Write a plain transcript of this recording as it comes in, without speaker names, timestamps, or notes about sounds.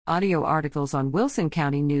Audio articles on Wilson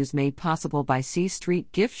County News made possible by C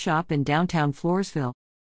Street Gift Shop in downtown Floresville.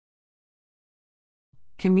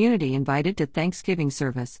 Community invited to Thanksgiving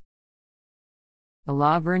service. The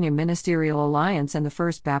La Vernia Ministerial Alliance and the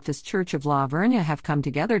First Baptist Church of La Vernia have come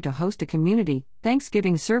together to host a community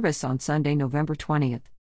Thanksgiving service on Sunday, November 20th.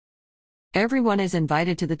 Everyone is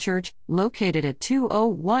invited to the church, located at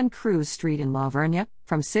 201 Cruz Street in La Vernia,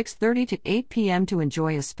 from 6:30 to 8 p.m. to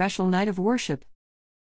enjoy a special night of worship,